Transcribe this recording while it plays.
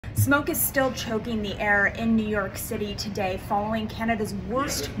Smoke is still choking the air in New York City today following Canada's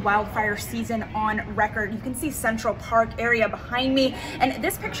worst wildfire season on record. You can see Central Park area behind me, and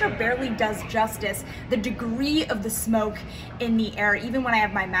this picture barely does justice. The degree of the smoke in the air, even when I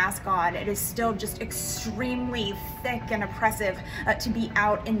have my mask on, it is still just extremely thick and oppressive to be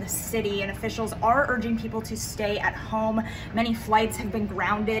out in the city, and officials are urging people to stay at home. Many flights have been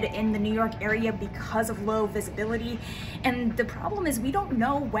grounded in the New York area because of low visibility, and the problem is we don't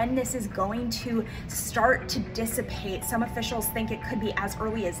know when this is going to start to dissipate. Some officials think it could be as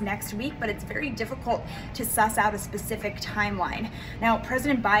early as next week, but it's very difficult to suss out a specific timeline. Now,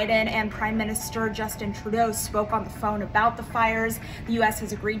 President Biden and Prime Minister Justin Trudeau spoke on the phone about the fires. The US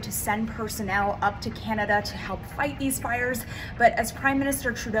has agreed to send personnel up to Canada to help fight these fires, but as Prime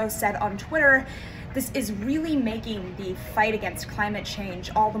Minister Trudeau said on Twitter, this is really making the fight against climate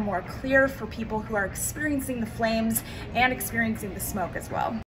change all the more clear for people who are experiencing the flames and experiencing the smoke as well.